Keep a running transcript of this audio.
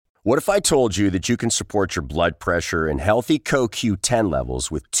What if I told you that you can support your blood pressure and healthy CoQ10 levels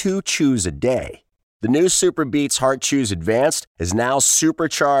with 2 chews a day? The new Super Beats Heart Chews Advanced is now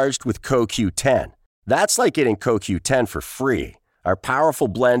supercharged with CoQ10. That's like getting CoQ10 for free. Our powerful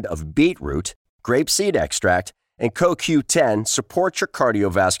blend of beetroot, grapeseed extract, and CoQ10 supports your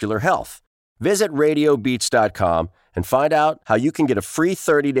cardiovascular health. Visit radiobeats.com and find out how you can get a free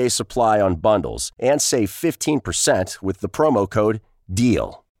 30-day supply on bundles and save 15% with the promo code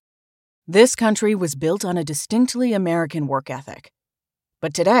DEAL. This country was built on a distinctly American work ethic.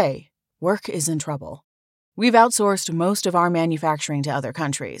 But today, work is in trouble. We've outsourced most of our manufacturing to other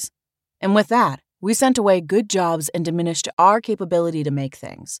countries. And with that, we sent away good jobs and diminished our capability to make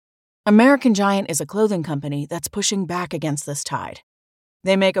things. American Giant is a clothing company that's pushing back against this tide.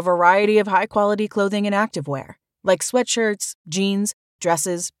 They make a variety of high-quality clothing and activewear, like sweatshirts, jeans,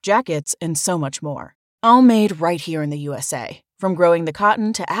 dresses, jackets, and so much more. All made right here in the USA, from growing the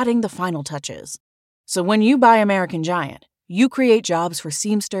cotton to adding the final touches. So when you buy American Giant, you create jobs for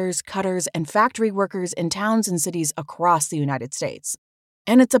seamsters, cutters, and factory workers in towns and cities across the United States.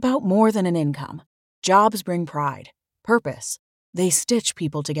 And it's about more than an income. Jobs bring pride, purpose. They stitch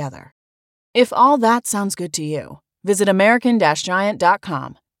people together. If all that sounds good to you, visit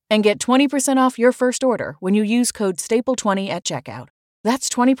American-Giant.com and get 20% off your first order when you use code STAPLE20 at checkout. That's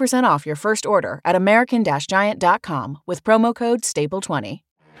 20% off your first order at American-Giant.com with promo code STAPLE20.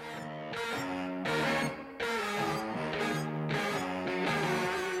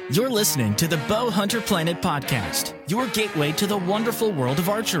 You're listening to the Bow Hunter Planet podcast, your gateway to the wonderful world of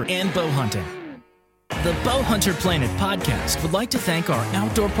archery and bow hunting. The Bow Hunter Planet podcast would like to thank our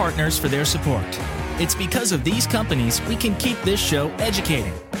outdoor partners for their support. It's because of these companies we can keep this show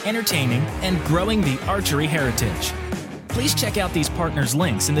educating, entertaining, and growing the archery heritage. Please check out these partners'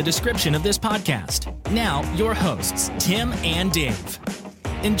 links in the description of this podcast. Now, your hosts, Tim and Dave.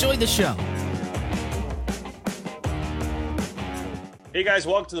 Enjoy the show. Hey guys,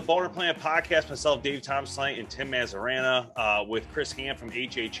 welcome to the Bow Hunter Planet podcast. Myself, Dave Thompson, and Tim Mazzarana with Chris Ham from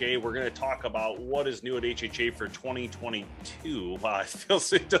HHA. We're going to talk about what is new at HHA for 2022. Wow,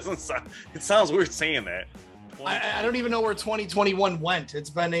 it sounds weird saying that. I don't even know where 2021 went.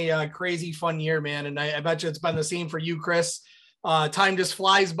 It's been a crazy fun year, man. And I bet you it's been the same for you, Chris. Time just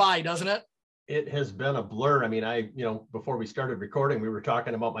flies by, doesn't it? It has been a blur. I mean, before we started recording, we were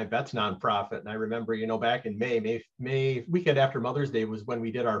talking about my Vets nonprofit. And I remember, back in May weekend after Mother's Day was when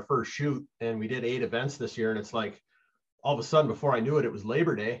we did our first shoot, and we did 8 events this year. And it's like, all of a sudden, before I knew it, it was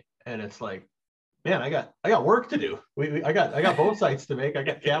Labor Day. And it's like, man, I got work to do. I got both sites to make. I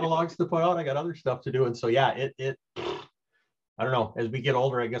got catalogs to put out. I got other stuff to do. And so, yeah, it I don't know. As we get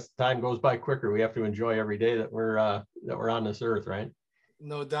older, I guess the time goes by quicker. We have to enjoy every day that we're on this earth, right?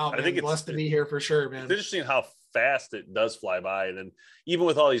 No doubt. I think it's blessed to be here for sure, man. It's interesting how fast it does fly by. And then even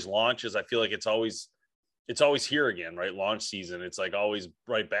with all these launches, I feel like it's always here again, right? Launch season. It's like always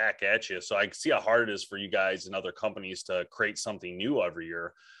right back at you. So I see how hard it is for you guys and other companies to create something new every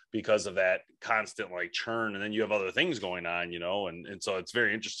year because of that constant like churn. And then you have other things going on, and so it's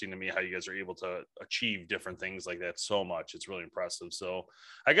very interesting to me how you guys are able to achieve different things like that so much. It's really impressive. So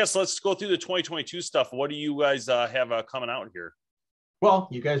I guess let's go through the 2022 stuff. What do you guys have coming out here? Well,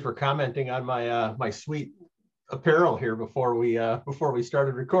 you guys were commenting on my my sweet apparel here before we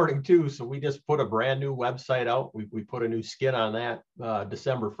started recording too. So we just put a brand new website out. We put a new skin on that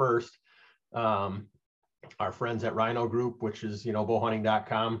December 1st. Our friends at Rhino Group, which is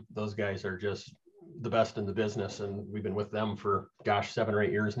bowhunting.com. Those guys are just the best in the business, and we've been with them for 7 or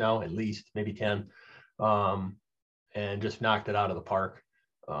 8 years now, at least, maybe 10, and just knocked it out of the park.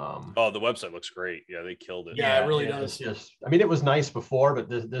 The website looks great. Yeah, they killed it. Yeah, it really does. It was nice before, but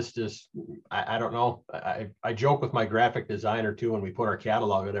this just, I don't know. I joke with my graphic designer too, when we put our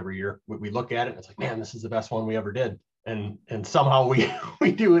catalog out every year. We look at it and it's like, man, this is the best one we ever did. And somehow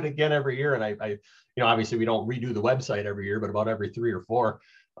we do it again every year. And I obviously we don't redo the website every year, but about every 3 or 4.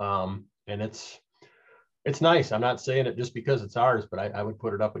 And it's nice. I'm not saying it just because it's ours, but I would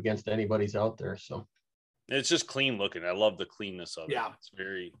put it up against anybody's out there. So. It's just clean looking. I love the cleanness of it. Yeah. It's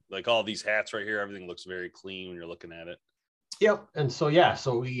very, like all these hats right here, everything looks very clean when you're looking at it. Yep. And so, yeah,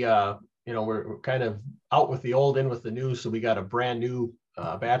 so we, we're kind of out with the old, in with the new. So we got a brand new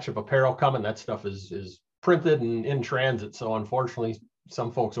batch of apparel coming. That stuff is printed and in transit. So unfortunately,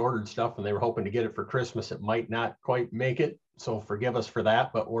 some folks ordered stuff and they were hoping to get it for Christmas. It might not quite make it. So forgive us for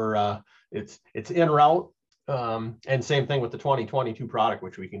that, but we're, it's en route. And same thing with the 2022 product,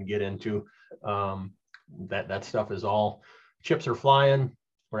 which we can get into. That stuff is all, chips are flying.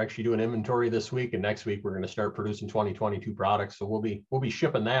 We're actually doing inventory this week, and next week we're going to start producing 2022 products. So we'll be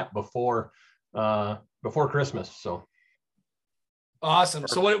shipping that before Christmas. So Awesome.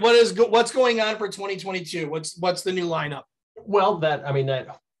 So what's going on for 2022? What's the new lineup? Well,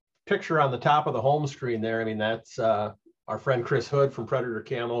 that picture on the top of the home screen there, I mean, that's our friend Chris Hood from Predator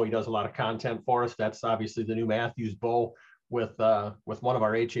Camo. He does a lot of content for us. That's obviously the new Mathews bow with one of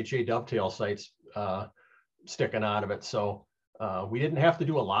our HHA dovetail sights sticking out of it. So we didn't have to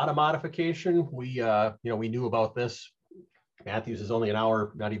do a lot of modification. We knew about this. Mathews is only an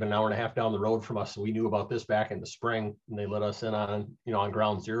hour, not even an hour and a half down the road from us. So we knew about this back in the spring, and they let us in on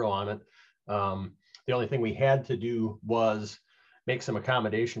ground zero on it. The only thing we had to do was make some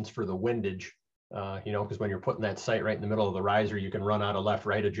accommodations for the windage, because when you're putting that sight right in the middle of the riser, you can run out of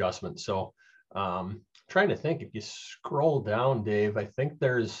left-right adjustment. So trying to think, if you scroll down, Dave, I think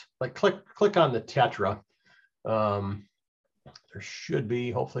there's click on the Tetra. There should be,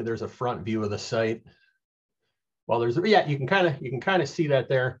 hopefully there's a front view of the sight. Well, you can kind of see that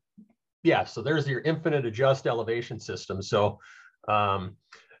there. Yeah, so there's your infinite adjust elevation system. So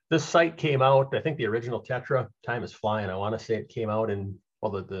this sight came out, I think the original Tetra, time is flying. I want to say it came out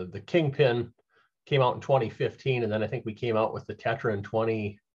the Kingpin came out in 2015. And then I think we came out with the Tetra in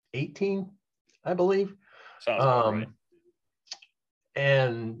 2018, I believe. Sounds about right.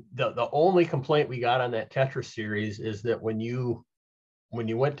 And the only complaint we got on that Tetra series is that when you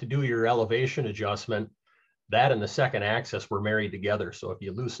went to do your elevation adjustment, that and the second axis were married together. So if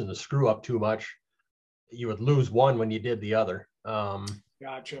you loosen the screw up too much, you would lose one when you did the other.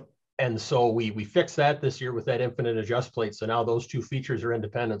 Gotcha. And so we fixed that this year with that infinite adjust plate. So now those two features are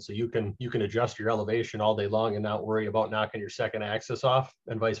independent. So you can adjust your elevation all day long and not worry about knocking your second axis off,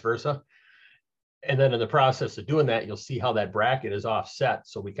 and vice versa. And then in the process of doing that, you'll see how that bracket is offset.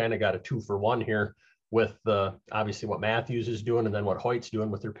 So we kind of got a 2-for-1 here with obviously what Mathews is doing, and then what Hoyt's doing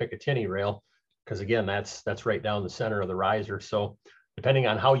with their Picatinny rail. Because again, that's right down the center of the riser. So depending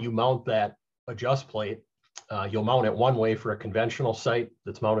on how you mount that adjust plate, you'll mount it one way for a conventional sight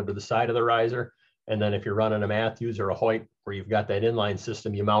that's mounted to the side of the riser. And then if you're running a Mathews or a Hoyt where you've got that inline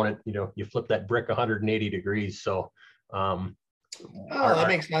system, you mount it, you flip that brick 180 degrees. So that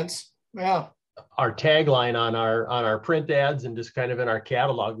makes sense. Yeah. Our tagline on our print ads and just kind of in our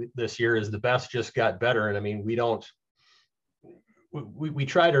catalog this year is the best just got better. And I mean, we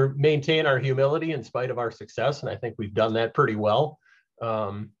try to maintain our humility in spite of our success. And I think we've done that pretty well.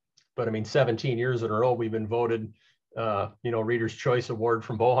 But I mean, 17 years in a row, we've been voted, Reader's Choice Award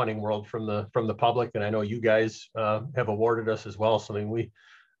from Bow Hunting World from the public. And I know you guys have awarded us as well. So I mean,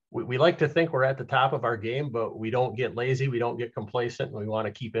 we like to think we're at the top of our game, but we don't get lazy. We don't get complacent. And we want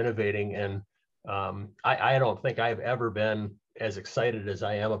to keep innovating. And I don't think I've ever been as excited as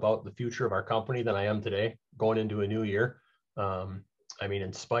I am about the future of our company than I am today going into a new year. I mean,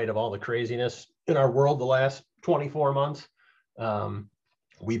 in spite of all the craziness in our world the last 24 months,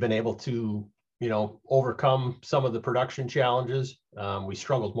 we've been able to, overcome some of the production challenges. We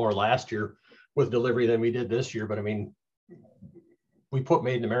struggled more last year with delivery than we did this year, but I mean, we put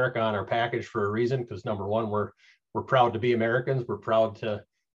Made in America on our package for a reason, because number one, we're proud to be Americans. We're proud to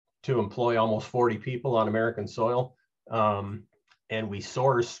employ almost 40 people on American soil. And we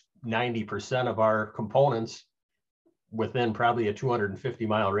source 90% of our components within probably a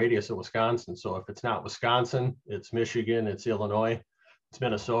 250-mile radius of Wisconsin. So if it's not Wisconsin, it's Michigan, it's Illinois, it's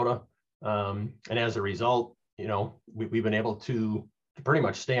Minnesota. And as a result, we've been able to pretty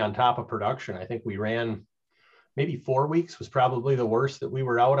much stay on top of production. I think we ran maybe 4 weeks was probably the worst that we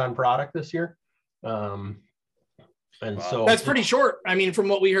were out on product this year. And wow. So that's pretty short. I mean, from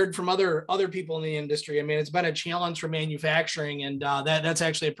what we heard from other people in the industry, I mean, it's been a challenge for manufacturing, and that's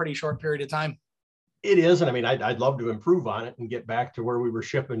actually a pretty short period of time. It is. And I mean, I'd love to improve on it and get back to where we were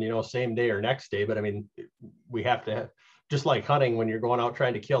shipping, same day or next day. But I mean, we have to just like hunting, when you're going out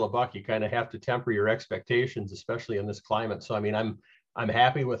trying to kill a buck, you kind of have to temper your expectations, especially in this climate. So, I mean, I'm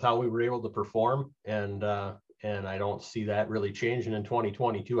happy with how we were able to perform, and I don't see that really changing in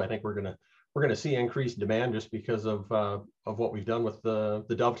 2022. I think we're going to see increased demand just because of what we've done with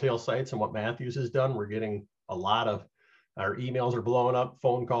the dovetail sites and what Mathews has done. We're getting a lot of, our emails are blowing up,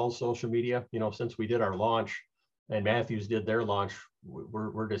 phone calls, social media, since we did our launch and Mathews did their launch,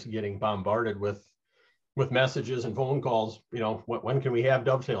 we're just getting bombarded with messages and phone calls, when can we have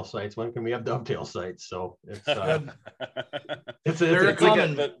dovetail sites? When can we have dovetail sites? So it's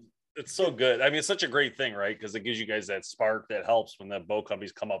it's so good. I mean, it's such a great thing, right? Because it gives you guys that spark that helps when the bow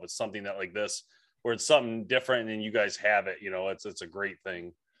companies come up with something that like this, where it's something different and you guys have it, it's a great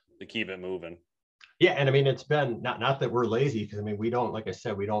thing to keep it moving. Yeah. And I mean, it's been not that we're lazy, because I mean, we don't, like I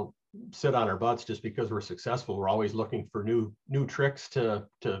said, we don't sit on our butts just because we're successful. We're always looking for new tricks to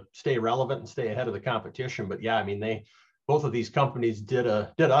stay relevant and stay ahead of the competition. But yeah, I mean, both of these companies did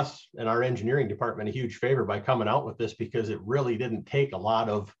us and our engineering department a huge favor by coming out with this, because it really didn't take a lot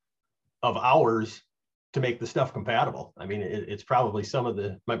of hours to make the stuff compatible. I mean, it's probably some of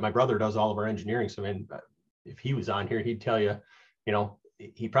my brother does all of our engineering. So I mean, if he was on here, he'd tell you,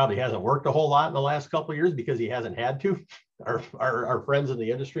 he probably hasn't worked a whole lot in the last couple of years because he hasn't had to. Our friends in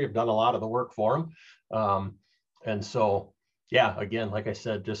the industry have done a lot of the work for him. And so, yeah, again, like I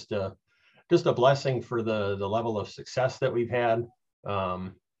said, just a blessing for the level of success that we've had.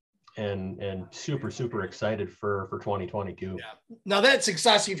 And super, super excited for 2022. Yeah. Now that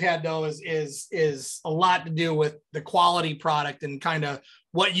success you've had though is a lot to do with the quality product and kind of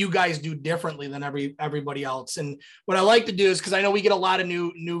what you guys do differently than everybody else. And what I like to do is, because I know we get a lot of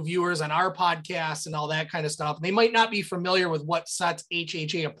new viewers on our podcast and all that kind of stuff. They might not be familiar with what sets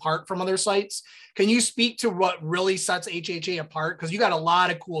HHA apart from other sites. Can you speak to what really sets HHA apart? Because you got a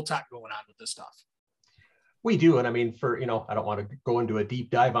lot of cool tech going on with this stuff. We do. And I mean, I don't want to go into a deep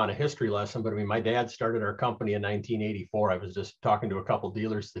dive on a history lesson, but I mean, my dad started our company in 1984. I was just talking to a couple of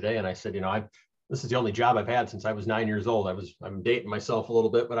dealers today, and I said, this is the only job I've had since I was 9 years old. I'm dating myself a little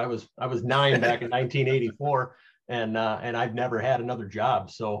bit, but I was 9 back in 1984, and I've never had another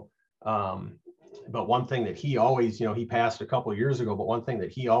job. So, but one thing that he always, he passed a couple of years ago, but one thing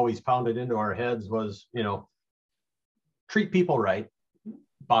that he always pounded into our heads was, treat people right,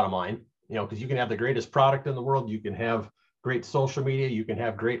 bottom line. Because you can have the greatest product in the world, you can have great social media, you can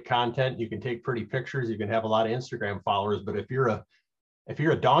have great content, you can take pretty pictures, you can have a lot of Instagram followers, but if you're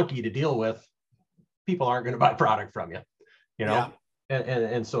a donkey to deal with, people aren't going to buy product from you, Yeah.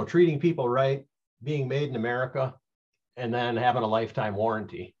 And so treating people right, being made in America, and then having a lifetime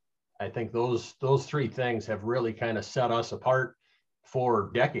warranty. I think those three things have really kind of set us apart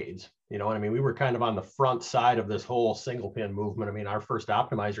for decades. We were kind of on the front side of this whole single pin movement. I mean, our first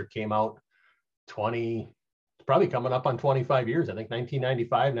optimizer came out probably coming up on 25 years. I think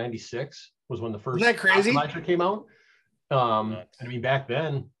 1995, 96 was when the first optimizer came out. I mean, back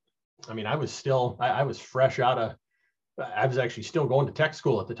then, I was fresh I was actually still going to tech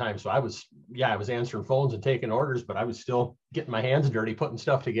school at the time. So I was answering phones and taking orders, but I was still getting my hands dirty, putting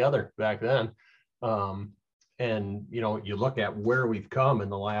stuff together back then. And, you look at where we've come in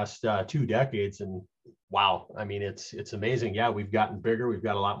the last 2 decades, and wow, I mean, it's amazing. Yeah, we've gotten bigger. We've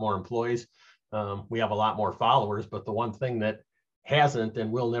got a lot more employees. We have a lot more followers, but the one thing that hasn't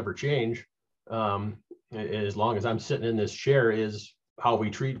and will never change, as long as I'm sitting in this chair, is how we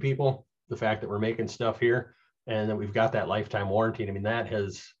treat people, the fact that we're making stuff here, and that we've got that lifetime warranty. I mean, that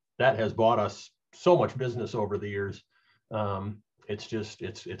has bought us so much business over the years.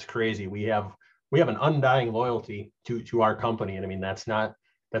 It's crazy. We have an undying loyalty to our company. And I mean, that's not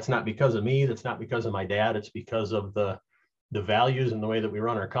because of me. That's not because of my dad. It's because of the values and the way that we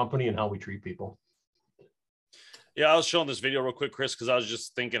run our company and how we treat people. Yeah. I was showing this video real quick, Chris, because I was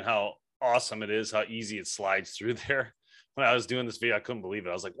just thinking how awesome it is, how easy it slides through there. When I was doing this video, I couldn't believe it.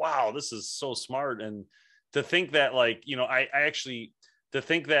 I was like, wow, this is so smart. And to think that to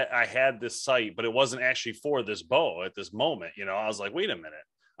think that I had this site, but it wasn't actually for this bow at this moment, I was like, wait a minute.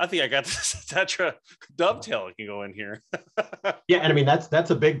 I think I got this Tetra dovetail that can go in here. Yeah. And I mean,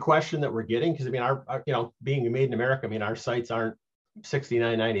 that's a big question that we're getting. Cause I mean, our being made in America, I mean, our sites aren't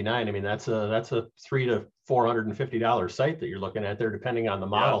 $69.99. I mean, that's a $300 to $450 site that you're looking at there, depending on the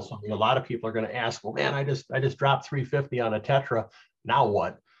model. Yeah. So I mean, a lot of people are going to ask, well, man, I just dropped $350 on a Tetra. Now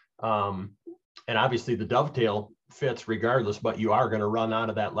what? And obviously the dovetail fits regardless, but you are going to run out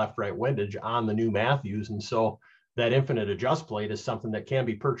of that left-right windage on the new Matthews. And so that infinite adjust plate is something that can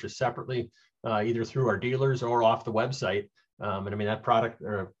be purchased separately, either through our dealers or off the website. And I mean, that product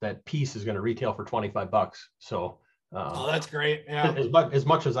or that piece is going to retail for $25. So, that's great. Yeah. As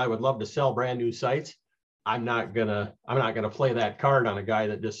much as I would love to sell brand new sites, I'm not gonna play that card on a guy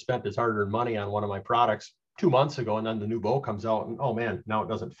that just spent his hard-earned money on one of my products 2 months ago, and then the new bow comes out, and oh man, now it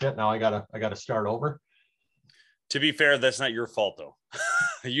doesn't fit. Now I gotta start over. To be fair, that's not your fault though.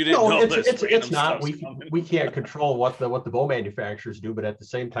 You didn't know this. It's not. We can't control what the bow manufacturers do, but at the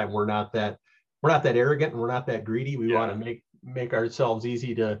same time, we're not that arrogant and we're not that greedy. We want to make ourselves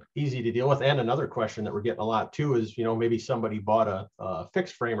easy to deal with. And another question that we're getting a lot too is, maybe somebody bought a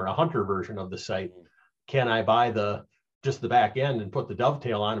fixed frame or a Hunter version of the site. Can I buy just the back end and put the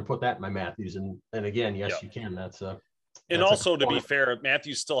dovetail on and put that in my Matthews? And again, yes, you can. And also, to be fair,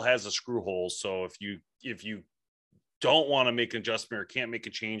 Matthews still has a screw hole. So if you don't want to make an adjustment or can't make a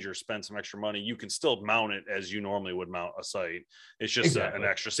change or spend some extra money, you can still mount it as you normally would mount a site. It's just an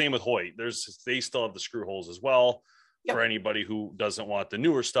extra. Same with Hoyt. They still have the screw holes as well for anybody who doesn't want the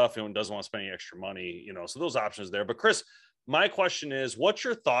newer stuff and doesn't want to spend any extra money, so those options there. But Chris, my question is, what's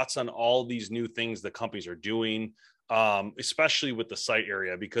your thoughts on all these new things the companies are doing? especially with the site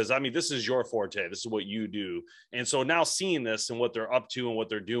area, because I mean, this is your forte. This is what you do. And so now seeing this and what they're up to and what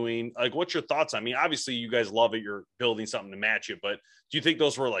they're doing, like, what's your thoughts? I mean, obviously you guys love it. You're building something to match it, but do you think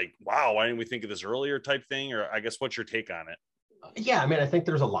those were like, wow, why didn't we think of this earlier type thing? Or I guess what's your take on it? Yeah, I mean, I think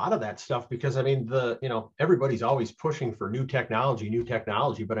there's a lot of that stuff because I mean, everybody's always pushing for new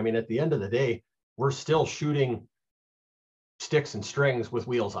technology, but I mean, at the end of the day, we're still shooting sticks and strings with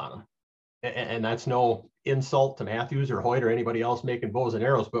wheels on them. And that's no insult to Mathews or Hoyt or anybody else making bows and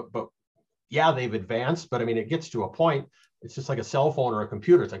arrows, but yeah, they've advanced, but I mean, it gets to a point, it's just like a cell phone or a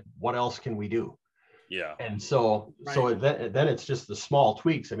computer. It's like, what else can we do? Yeah. And so then it's just the small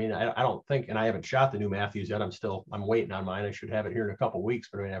tweaks. I mean, I don't think, and I haven't shot the new Mathews yet. I'm waiting on mine. I should have it here in a couple of weeks,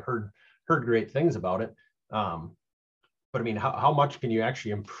 but I mean, I've heard great things about it. But I mean, how much can you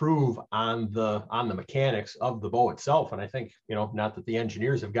actually improve on the mechanics of the bow itself? And I think, not that the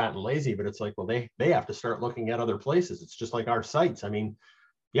engineers have gotten lazy, but it's like, well, they have to start looking at other places. It's just like our sights. I mean,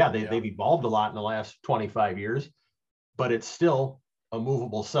 they've evolved a lot in the last 25 years, but it's still a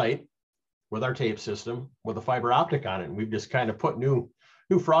movable sight with our tape system with a fiber optic on it. And we've just kind of put new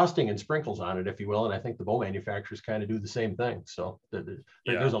frosting and sprinkles on it, if you will. And I think the bow manufacturers kind of do the same thing. So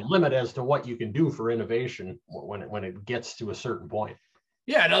there's a limit as to what you can do for innovation when it gets to a certain point.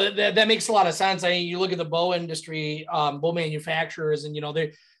 Yeah, no, that makes a lot of sense. I mean, you look at the bow industry, bow manufacturers, and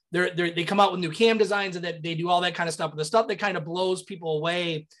they come out with new cam designs and that they do all that kind of stuff. But the stuff that kind of blows people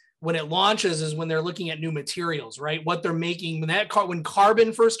away when it launches is when they're looking at new materials, right? What they're making when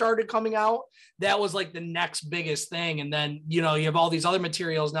carbon first started coming out, that was like the next biggest thing. And then, you have all these other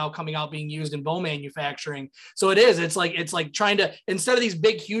materials now coming out being used in bow manufacturing. So it's like trying to, instead of these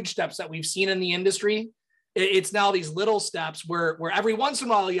big, huge steps that we've seen in the industry, it's now these little steps where every once in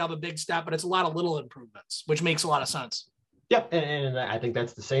a while you have a big step, but it's a lot of little improvements, which makes a lot of sense. Yeah, and I think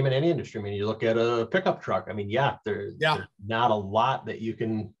that's the same in any industry. I mean, you look at a pickup truck. I mean, there's not a lot that you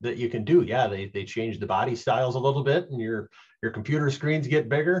can do. Yeah, they change the body styles a little bit, and your computer screens get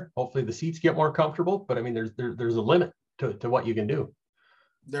bigger. Hopefully, the seats get more comfortable. But I mean, there's a limit to what you can do.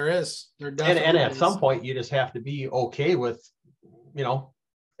 There is. There definitely and at some point, you just have to be okay with,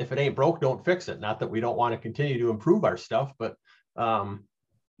 if it ain't broke, don't fix it. Not that we don't want to continue to improve our stuff, but.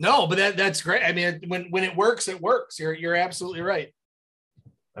 No, but that's great. I mean, when it works, it works. You're absolutely right.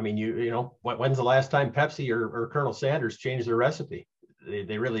 I mean, when's the last time Pepsi or Colonel Sanders changed their recipe?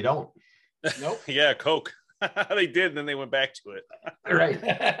 They really don't. Nope. Yeah, Coke. They did, and then they went back to it. Right.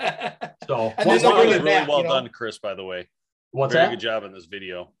 So really well done, Chris, by the way. What's Very that? good job in this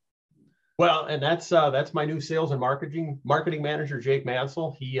video. Well, and that's my new sales and marketing manager, Jake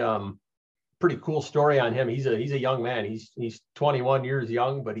Mansell. He pretty cool story on him. He's a young man. He's 21 years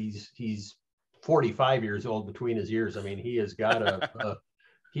young, but he's 45 years old between his ears. I mean, he has got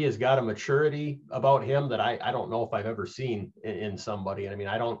a maturity about him that I don't know if I've ever seen in somebody. And I mean,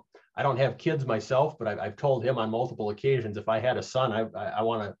 I don't have kids myself, but I've told him on multiple occasions, if I had a son, I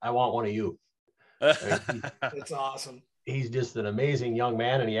want one of you. That's awesome. He's just an amazing young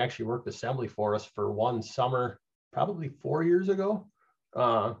man, and he actually worked assembly for us for one summer, probably 4 years ago.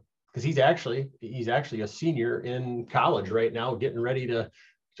 Because he's actually a senior in college right now, getting ready to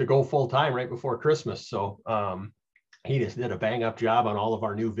go full time right before Christmas. So he just did a bang up job on all of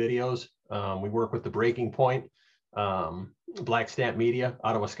our new videos. We work with the Breaking Point, Black Stamp Media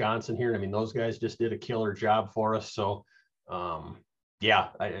out of Wisconsin here. I mean, those guys just did a killer job for us. So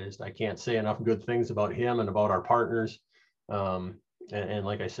I can't say enough good things about him and about our partners. And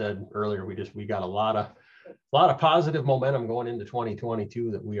like I said earlier, we got a lot of positive momentum going into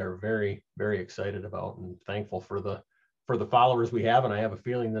 2022 that we are very, very excited about and thankful for the followers we have. And I have a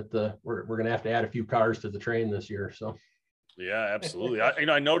feeling that we're going to have to add a few cars to the train this year. So. Yeah, absolutely.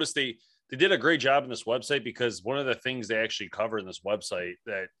 I noticed they did a great job in this website, because one of the things they actually cover in this website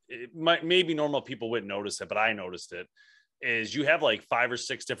that maybe normal people wouldn't notice it, but I noticed it, is you have like 5 or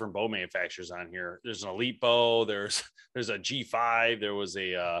 6 different bow manufacturers on here. There's an Elite Bow, there's a G5, there was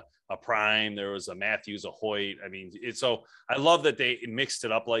a Prime, there was a Mathews, a Hoyt. I mean, so I love that they mixed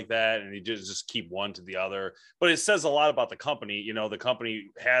it up like that, and they just keep one to the other. But it says a lot about the company. The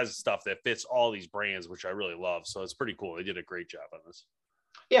company has stuff that fits all these brands, which I really love. So it's pretty cool. They did a great job on this.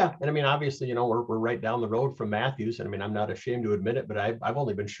 Yeah, and I mean, obviously, we're right down the road from Mathews, and I mean, I'm not ashamed to admit it, but I've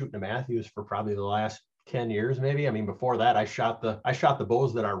only been shooting a Mathews for probably the last 10 years, maybe. I mean, before that, I shot the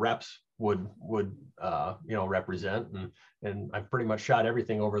bows that our reps would represent, and I've pretty much shot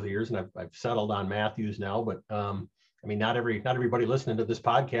everything over the years, and I've settled on Mathews now. But I mean, not everybody listening to this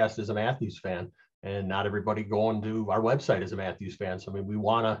podcast is a Mathews fan, and not everybody going to our website is a Mathews fan. So I mean, we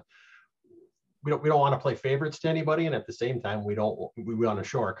want we don't want to play favorites to anybody. And at the same time, we want to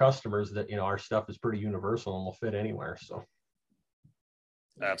show our customers that, our stuff is pretty universal and will fit anywhere. So.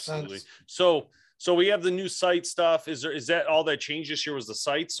 Absolutely. So we have the new sight stuff. Is that all that changed this year was the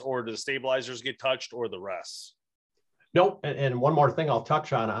sights, or do the stabilizers get touched, or the rest? Nope. And one more thing I'll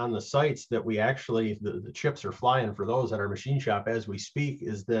touch on the sights that we actually, the chips are flying for those at our machine shop as we speak,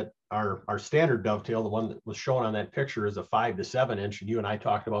 is that our standard dovetail, the one that was shown on that picture, is a 5 to 7 inch. And you and I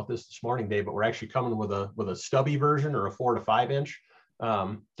talked about this morning, Dave, but we're actually coming with a stubby version, or a 4 to 5 inch.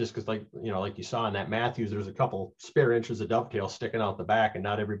 Just because like you saw in that Matthews, there's a couple spare inches of dovetail sticking out the back, and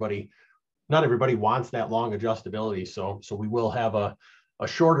not everybody wants that long adjustability. So we will have a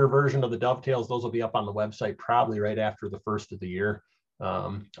shorter version of the dovetails. Those will be up on the website probably right after the first of the year.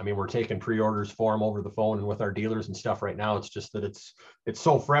 We're taking pre-orders for them over the phone and with our dealers and stuff right now. It's just that it's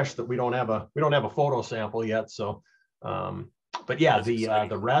so fresh that we don't have a photo sample yet. So, but yeah,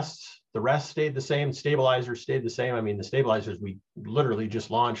 the rest stayed the same. Stabilizers stayed the same. The stabilizers we literally just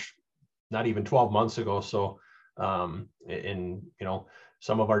launched not even 12 months ago. So,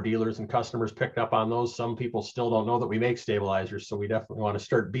 some of our dealers and customers picked up on those. Some people still don't know that we make stabilizers. So we definitely want to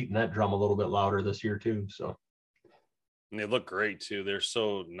start beating that drum a little bit louder this year too. So. And they look great too. They're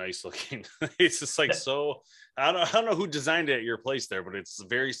so nice looking. It's just like, so I don't know who designed it at your place there, but it's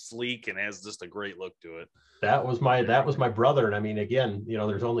very sleek and has just a great look to it. That was my brother. And again,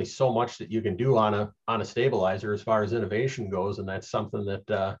 there's only so much that you can do on a stabilizer as far as innovation goes. And that's something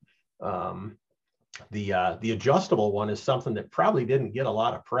that, the adjustable one is something that probably didn't get a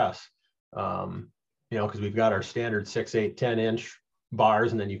lot of press, because we've got our standard 6, 8, 10 inch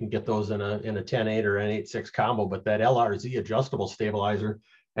bars, and then you can get those in a 10-8 or an 8-6 combo. But that LRZ adjustable stabilizer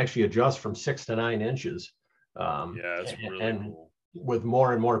actually adjusts from 6 to 9 inches. It's really cool. With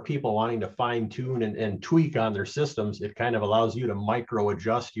more and more people wanting to fine tune and tweak on their systems, it kind of allows you to micro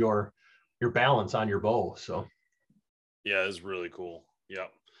adjust your balance on your bow. So yeah, it's really cool. Yeah.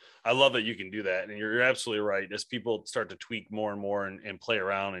 I love that you can do that. And you're absolutely right. As people start to tweak more and more and play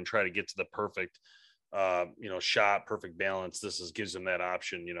around and try to get to the perfect, shot, perfect balance, gives them that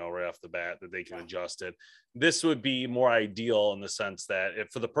option, right off the bat, that they can adjust it. This would be more ideal in the sense that if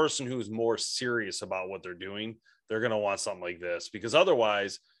for the person who's more serious about what they're doing, they're going to want something like this, because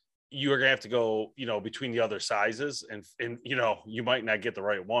otherwise you are going to have to go, between the other sizes and, you might not get the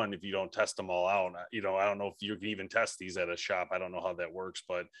right one if you don't test them all out. I don't know if you can even test these at a shop. I don't know how that works,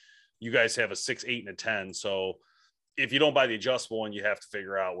 but you guys have a 6, 8, and a 10. So if you don't buy the adjustable one, you have to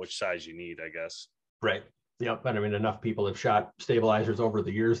figure out which size you need, I guess. Right. Yep. But enough people have shot stabilizers over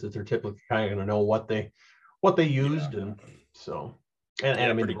the years that they're typically kind of going to know what they used. Yeah. And so,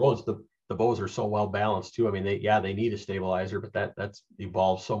 the bows are so well balanced too. They need a stabilizer, but that's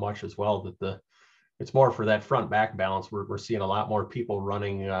evolved so much as well that it's more for that front back balance. We're seeing a lot more people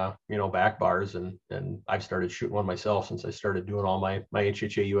running, back bars, and I've started shooting one myself since I started doing all my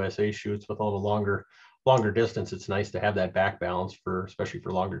HHA USA shoots with all the longer distance. It's nice to have that back balance especially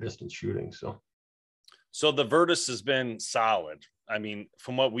for longer distance shooting. So the Virtus has been solid.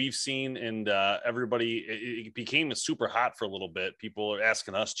 From what we've seen, and everybody, it became super hot for a little bit. People are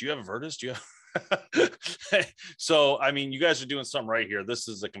asking us, do you have a Virtus? Do you have? So, you guys are doing something right here. This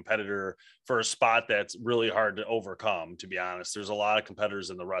is a competitor for a spot that's really hard to overcome, to be honest. There's a lot of competitors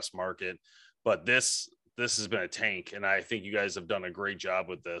in the rust market, but this has been a tank. And I think you guys have done a great job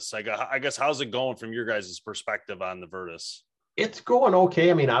with this. I guess, how's it going from your guys' perspective on the Virtus? It's going okay.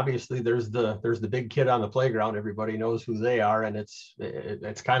 Obviously there's the big kid on the playground. Everybody knows who they are. And it's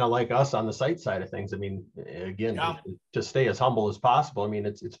kind of like us on the sight side of things. Again, to stay as humble as possible.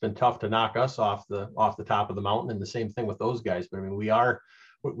 It's been tough to knock us off the top of the mountain, and the same thing with those guys. But we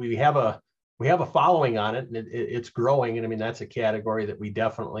have a following on it, and it's growing. And that's a category that we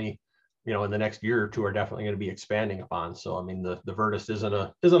definitely, in the next year or two are definitely going to be expanding upon. So, the Virtus isn't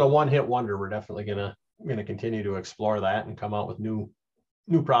a one-hit wonder. We're definitely going to continue to explore that and come out with new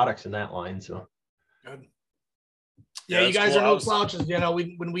products in that line. So good. Yeah, you guys are no slouches.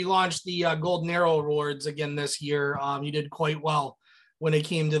 When we launched the Golden Arrow Awards again this year, you did quite well when it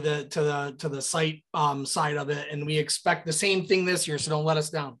came to the site side of it, and we expect the same thing this year. So don't let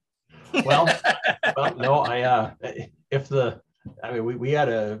us down. Well, no, we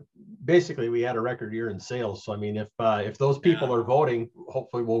had a record year in sales. So if those people are voting,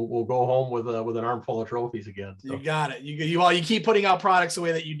 hopefully we'll go home with an armful of trophies again. So. You got it. You keep putting out products the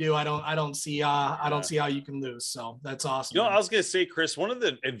way that you do. I don't see how you can lose. So that's awesome. I was gonna say, Chris, one of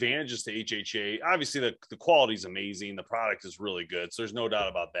the advantages to HHA, obviously the quality is amazing. The product is really good. So there's no doubt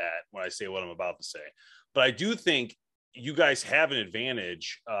about that when I say what I'm about to say. But I do think you guys have an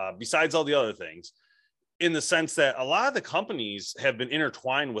advantage besides all the other things. in the sense that a lot of the companies have been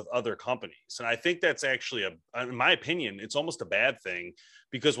intertwined with other companies. And I think that's actually in my opinion, it's almost a bad thing,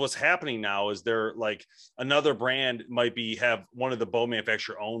 because what's happening now is they're like another brand might have one of the bow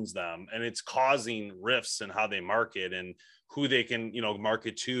manufacturer owns them, and it's causing rifts in how they market and who they can,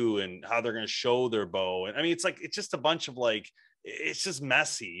 market to and how they're going to show their bow. And I mean, it's just a bunch of it's just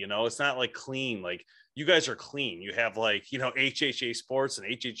messy, it's not like clean. Like, you guys are clean. You have HHA Sports and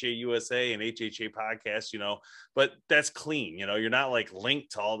HHA USA and HHA Podcasts, but that's clean. You're not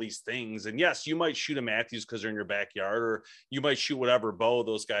linked to all these things. And yes, you might shoot a Matthews because they're in your backyard, or you might shoot whatever bow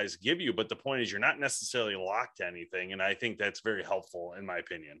those guys give you. But the point is, you're not necessarily locked to anything. And I think that's very helpful, in my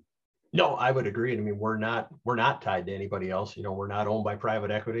opinion. No, I would agree. I mean, we're not tied to anybody else. We're not owned by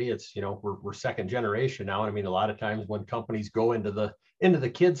private equity. It's, we're second generation now. And I mean, a lot of times when companies go into the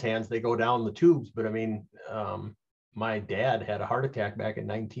kids' hands, they go down the tubes. But I mean, my dad had a heart attack back in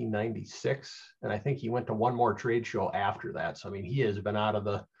 1996, and I think he went to one more trade show after that. So I mean, he was out of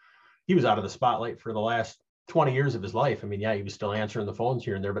the spotlight for the last 20 years of his life. I mean, yeah, he was still answering the phones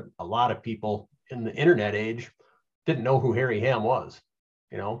here and there, but a lot of people in the internet age didn't know who Harry Ham was,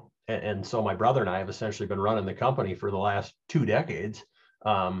 And so my brother and I have essentially been running the company for the last 2 decades.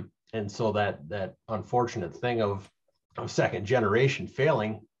 And so that unfortunate thing of second generation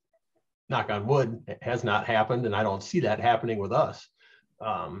failing, knock on wood, has not happened. And I don't see that happening with us.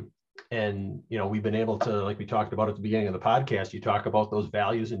 And, we've been able to, like we talked about at the beginning of the podcast, you talk about those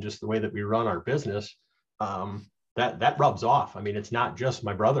values and just the way that we run our business. That rubs off. I mean, it's not just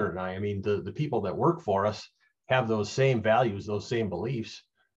my brother and I mean, the people that work for us have those same values, those same beliefs.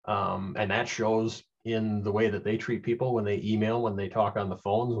 And that shows in the way that they treat people when they email, when they talk on the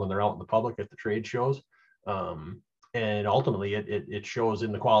phones, when they're out in the public at the trade shows. And ultimately it shows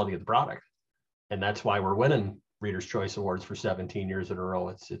in the quality of the product. And that's why we're winning Reader's Choice Awards for 17 years in a row.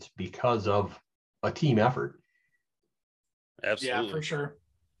 It's because of a team effort. Absolutely. Yeah, for sure.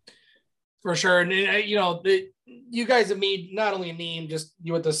 For sure. And, you guys have made not only a name just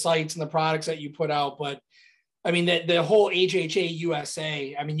with the sites and the products that you put out, but I mean, the whole HHA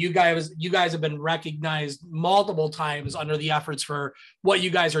USA, I mean, you guys have been recognized multiple times under the efforts for what you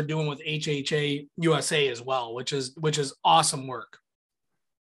guys are doing with HHA USA as well, which is awesome work.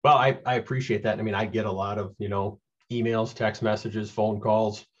 Well, I appreciate that. I mean, I get a lot of, emails, text messages, phone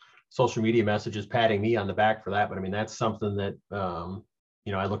calls, social media messages patting me on the back for that. But I mean, that's something that,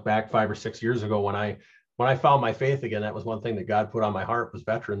 I look back 5 or 6 years ago when I found my faith again. That was one thing that God put on my heart was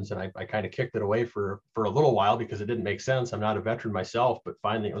veterans. And I kind of kicked it away for a little while because it didn't make sense. I'm not a veteran myself, but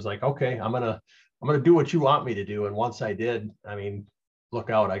finally it was like, okay, I'm going to do what you want me to do. And once I did, I mean,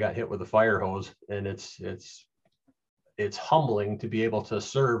 look out, I got hit with a fire hose, and it's humbling to be able to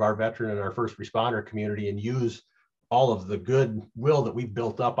serve our veteran and our first responder community and use all of the goodwill that we've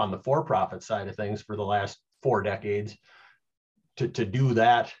built up on the for-profit side of things for the last 4 decades to do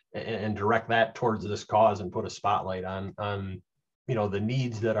that and direct that towards this cause and put a spotlight on the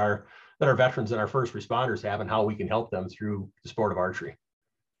needs that our veterans and our first responders have and how we can help them through the sport of archery.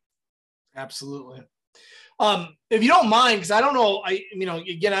 Absolutely. If you don't mind, because I don't know, I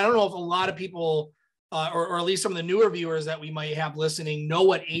don't know if a lot of people or at least some of the newer viewers that we might have listening know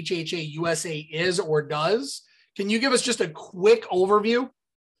what HHA USA is or does. Can you give us just a quick overview?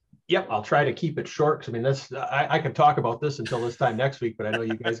 Yep, I'll try to keep it short because I mean, I could talk about this until this time next week, but I know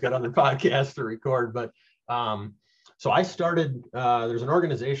you guys got other podcasts to record. But so I started. There's an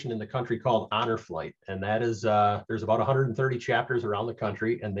organization in the country called Honor Flight, and that is there's about 130 chapters around the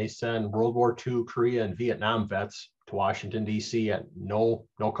country, and they send World War II, Korea, and Vietnam vets to Washington D.C. at no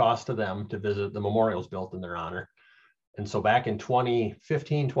cost to them to visit the memorials built in their honor. And so back in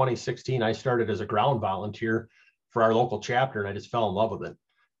 2015, 2016, I started as a ground volunteer for our local chapter, and I just fell in love with it.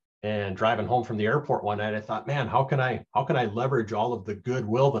 And driving home from the airport one night, I thought, man, how can I leverage all of the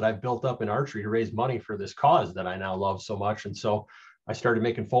goodwill that I've built up in archery to raise money for this cause that I now love so much? And so I started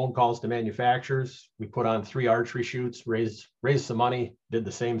making phone calls to manufacturers. We put on 3 archery shoots, raised some money, did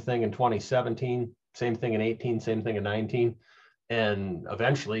the same thing in 2017, same thing in 18, same thing in 19. And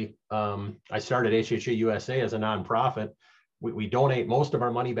eventually I started HHA USA as a nonprofit. We donate most of our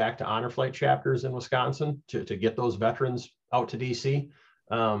money back to Honor Flight chapters in Wisconsin to get those veterans out to DC.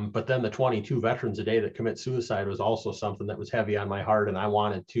 But then the 22 veterans a day that commit suicide was also something that was heavy on my heart. And I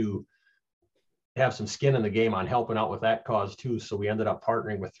wanted to have some skin in the game on helping out with that cause too. So we ended up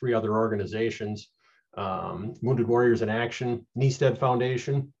partnering with 3 other organizations, Wounded Warriors in Action, Kneestead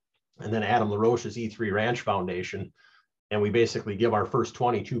Foundation, and then Adam LaRoche's E3 Ranch Foundation. And we basically give our first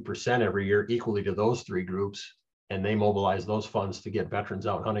 22% every year equally to those 3 groups. And they mobilize those funds to get veterans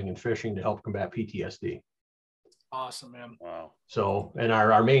out hunting and fishing to help combat PTSD. Awesome, man. Wow. So, and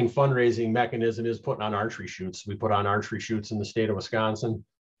our main fundraising mechanism is putting on archery shoots. We put on archery shoots in the state of Wisconsin.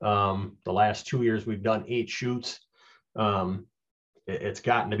 The last 2 years we've done 8 shoots. It's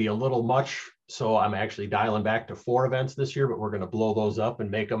gotten to be a little much, so I'm actually dialing back to 4 events this year, but we're going to blow those up and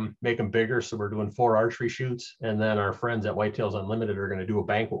make them bigger. So we're doing 4 archery shoots, and then our friends at Whitetails Unlimited are going to do a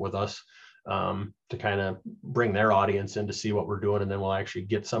banquet with us to kind of bring their audience in to see what we're doing, and then we'll actually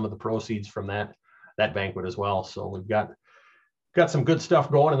get some of the proceeds from that banquet as well. So we've got some good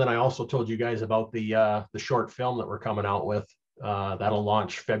stuff going. And then I also told you guys about the short film that we're coming out with. That'll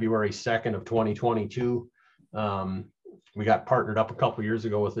launch February 2nd of 2022. We got partnered up a couple years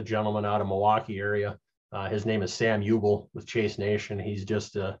ago with a gentleman out of Milwaukee area. His name is Sam Ubel with Chase Nation. He's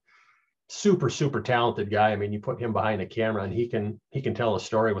just a super, super talented guy. I mean, you put him behind a camera and he can tell a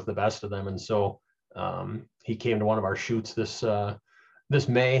story with the best of them. And so he came to one of our shoots this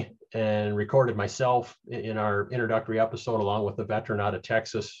May and recorded myself in our introductory episode, along with a veteran out of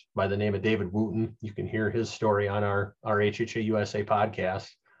Texas by the name of David Wooten. You can hear his story on our HHA USA podcast.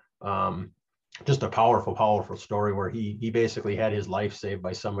 Just a powerful, powerful story where he basically had his life saved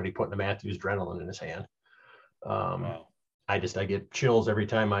by somebody putting a Matthews Adrenaline in his hand. Wow. I get chills every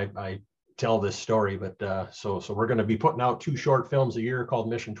time I tell this story, but so we're going to be putting out 2 short films a year called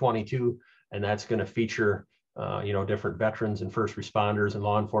Mission 22, and that's going to feature different veterans and first responders and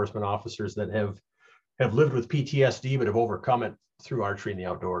law enforcement officers that have lived with PTSD but have overcome it through archery in the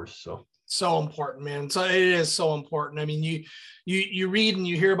outdoors. So important, man. So it is so important. I mean, you read and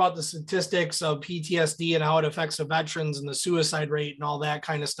you hear about the statistics of PTSD and how it affects the veterans and the suicide rate and all that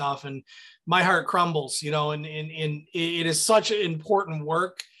kind of stuff. And my heart crumbles, and it is such important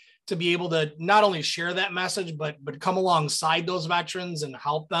work to be able to not only share that message, but come alongside those veterans and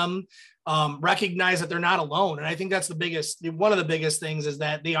help them recognize that they're not alone. And I think that's one of the biggest things is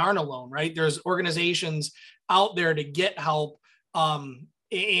that they aren't alone, right? There's organizations out there to get help. And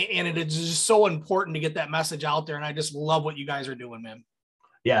it is just so important to get that message out there. And I just love what you guys are doing, man.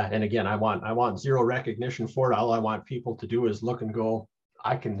 Yeah. And again, I want zero recognition for it. All I want people to do is look and go,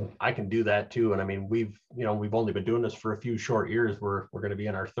 I can do that too. And I mean, we've only been doing this for a few short years. We're going to be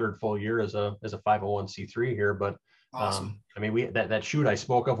in our 3rd full year as a 501c3 here, but awesome. I mean, that shoot I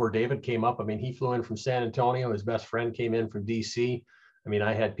spoke of where David came up. I mean, he flew in from San Antonio. His best friend came in from DC. I mean,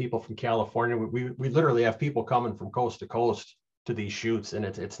 I had people from California. We literally have people coming from coast to coast to these shoots, and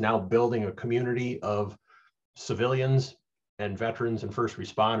it's now building a community of civilians and veterans and first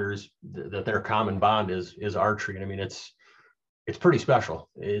responders that their common bond is archery. And I mean, it's pretty special.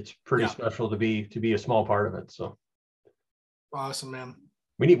 It's pretty special to be a small part of it. So awesome, man.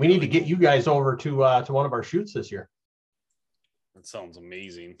 We need to get you guys over to one of our shoots this year. That sounds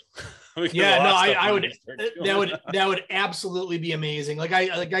amazing. I would. That would absolutely be amazing. Like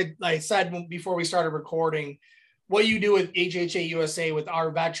I said before we started recording, what you do with HHA USA with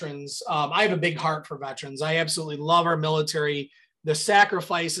our veterans. I have a big heart for veterans. I absolutely love our military, the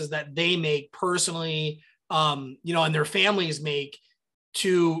sacrifices that they make personally, and their families make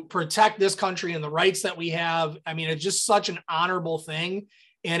to protect this country and the rights that we have. I mean, it's just such an honorable thing.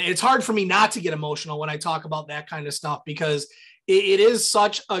 And it's hard for me not to get emotional when I talk about that kind of stuff, because it is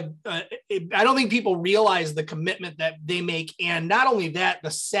such I don't think people realize the commitment that they make. And not only that,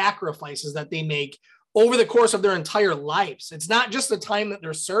 the sacrifices that they make over the course of their entire lives. It's not just the time that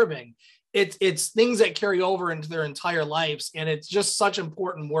they're serving. It's things that carry over into their entire lives. And it's just such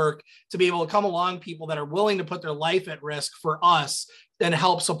important work to be able to come along people that are willing to put their life at risk for us and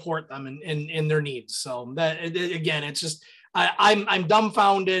help support them in their needs. So that, again, it's just, I'm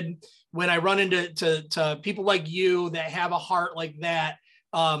dumbfounded when I run into people like you that have a heart like that,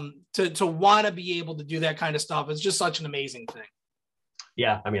 to want to be able to do that kind of stuff. It's just such an amazing thing.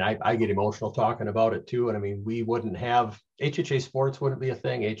 Yeah, I mean, I get emotional talking about it too. And I mean, we wouldn't have HHA Sports wouldn't be a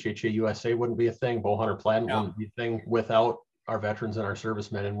thing. HHA USA wouldn't be a thing. Bowhunter Platinum wouldn't be a thing without our veterans and our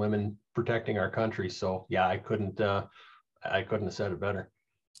servicemen and women protecting our country. So yeah, I couldn't have said it better.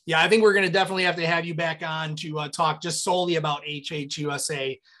 Yeah, I think we're going to definitely have to have you back on to talk just solely about HHA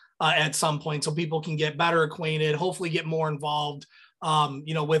USA at some point, so people can get better acquainted, hopefully get more involved,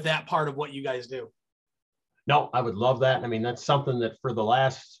 with that part of what you guys do. No, I would love that. I mean, that's something that for the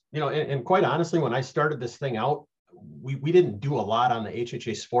last, and quite honestly, when I started this thing out, we didn't do a lot on the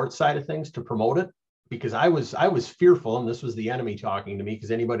HHA sports side of things to promote it, because I was fearful, and this was the enemy talking to me,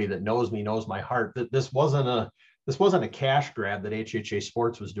 because anybody that knows me knows my heart, that this wasn't a cash grab that HHA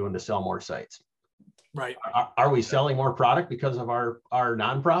Sports was doing to sell more sites. Right. Are we selling more product because of our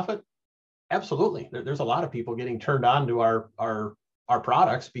nonprofit? Absolutely. There's a lot of people getting turned on to our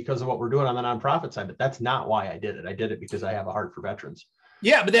products because of what we're doing on the nonprofit side, but that's not why I did it. I did it because I have a heart for veterans.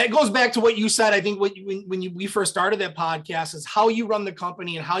 Yeah, but that goes back to what you said. I think we first started that podcast is how you run the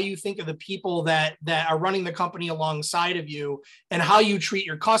company and how you think of the people that are running the company alongside of you and how you treat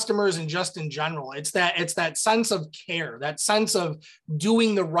your customers and just in general. It's that sense of care, that sense of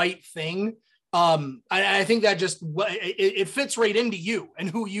doing the right thing. I think that just it fits right into you and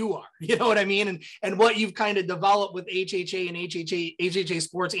who you are. You know what I mean? And what you've kind of developed with HHA and HHA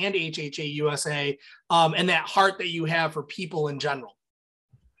Sports and HHA USA, and that heart that you have for people in general.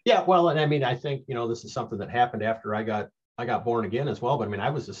 Yeah, well, and I mean, I think, this is something that happened after I got born again as well. But I mean,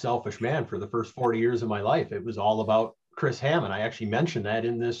 I was a selfish man for the first 40 years of my life. It was all about Chris Hammond. I actually mentioned that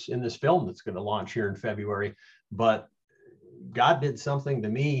in this film that's going to launch here in February. But God did something to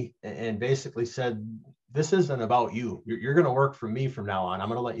me and basically said, this isn't about you. You're going to work for me from now on. I'm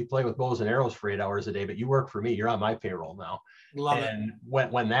going to let you play with bows and arrows for 8 hours a day, but you work for me. You're on my payroll now. Love and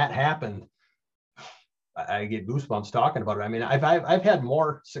it. When that happened, I get goosebumps talking about it. I mean, I've had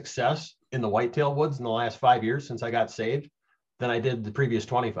more success in the whitetail woods in the last 5 years since I got saved than I did the previous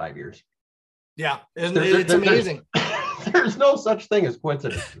 25 years. Yeah, it's amazing. There's no such thing as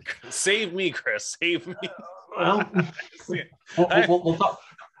coincidence. Save me, Chris. Save me. Well, we'll talk.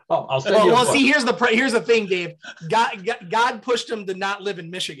 Oh, I'll say. Well, see, here's the thing, Dave. God pushed him to not live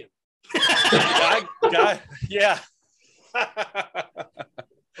in Michigan. God, yeah.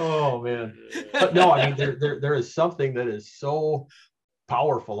 Oh man, but no, I mean there is something that is so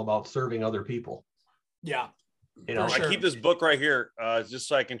powerful about serving other people. Yeah, sure. I keep this book right here just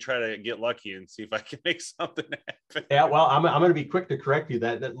so I can try to get lucky and see if I can make something happen. Yeah, well, I'm going to be quick to correct you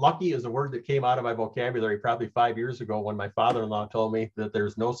that lucky is a word that came out of my vocabulary probably 5 years ago when my father-in-law told me that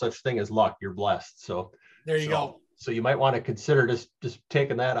there's no such thing as luck. You're blessed. So there you go. So you might want to consider just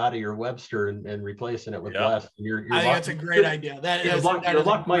taking that out of your Webster and replacing it with blessed. I think that's a great idea. Your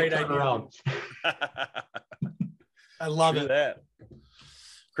luck might turn around. I love it. That.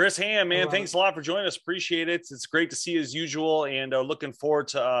 Chris Ham, man, thanks a lot for joining us. Appreciate it. It's great to see you as usual, and looking forward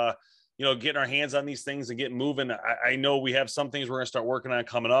to getting our hands on these things and getting moving. I know we have some things we're going to start working on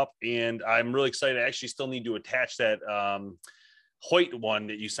coming up, and I'm really excited. I actually still need to attach that Hoyt one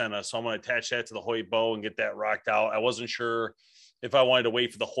that you sent us. So I'm going to attach that to the Hoyt bow and get that rocked out. I wasn't sure if I wanted to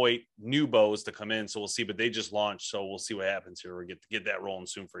wait for the Hoyt new bows to come in. So we'll see, but they just launched. So we'll see what happens here. We'll get that rolling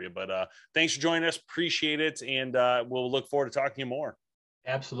soon for you, but thanks for joining us. Appreciate it. And we'll look forward to talking to you more.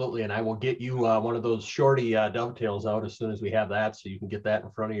 Absolutely. And I will get you one of those shorty dovetails out as soon as we have that, so you can get that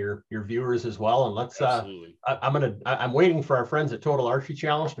in front of your viewers as well. And let's, I'm waiting for our friends at Total Archery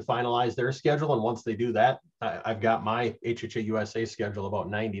Challenge to finalize their schedule. And once they do that, I've got my HHA USA schedule about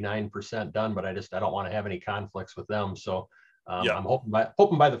 99% done, but I don't want to have any conflicts with them. So I'm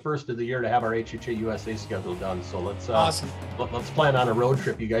hoping by the first of the year to have our HHA USA schedule done. So let's plan on a road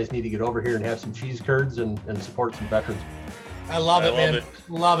trip. You guys need to get over here and have some cheese curds and support some veterans. I love it, man.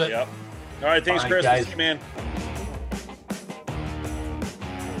 Love it. Yep. All right. Thanks, Chris. Guys. See you, man.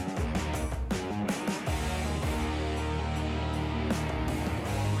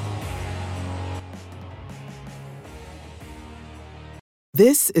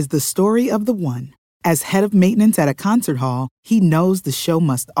 This is the story of the one. As head of maintenance at a concert hall, he knows the show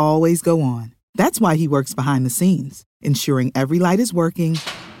must always go on. That's why he works behind the scenes, ensuring every light is working,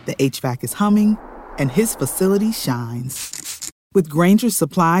 the HVAC is humming, and his facility shines. With Grainger's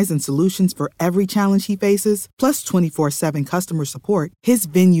supplies and solutions for every challenge he faces, plus 24/7 customer support, his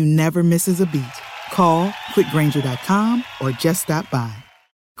venue never misses a beat. Call quickgrainger.com or just stop by.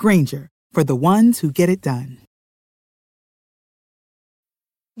 Grainger, for the ones who get it done.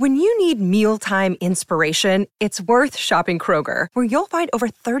 When you need mealtime inspiration, it's worth shopping Kroger, where you'll find over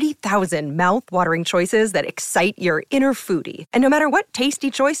 30,000 mouth-watering choices that excite your inner foodie. And no matter what tasty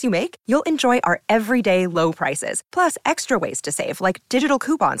choice you make, you'll enjoy our everyday low prices, plus extra ways to save, like digital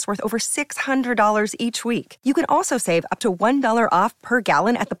coupons worth over $600 each week. You can also save up to $1 off per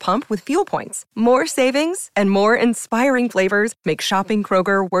gallon at the pump with fuel points. More savings and more inspiring flavors make shopping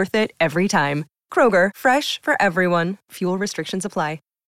Kroger worth it every time. Kroger, fresh for everyone. Fuel restrictions apply.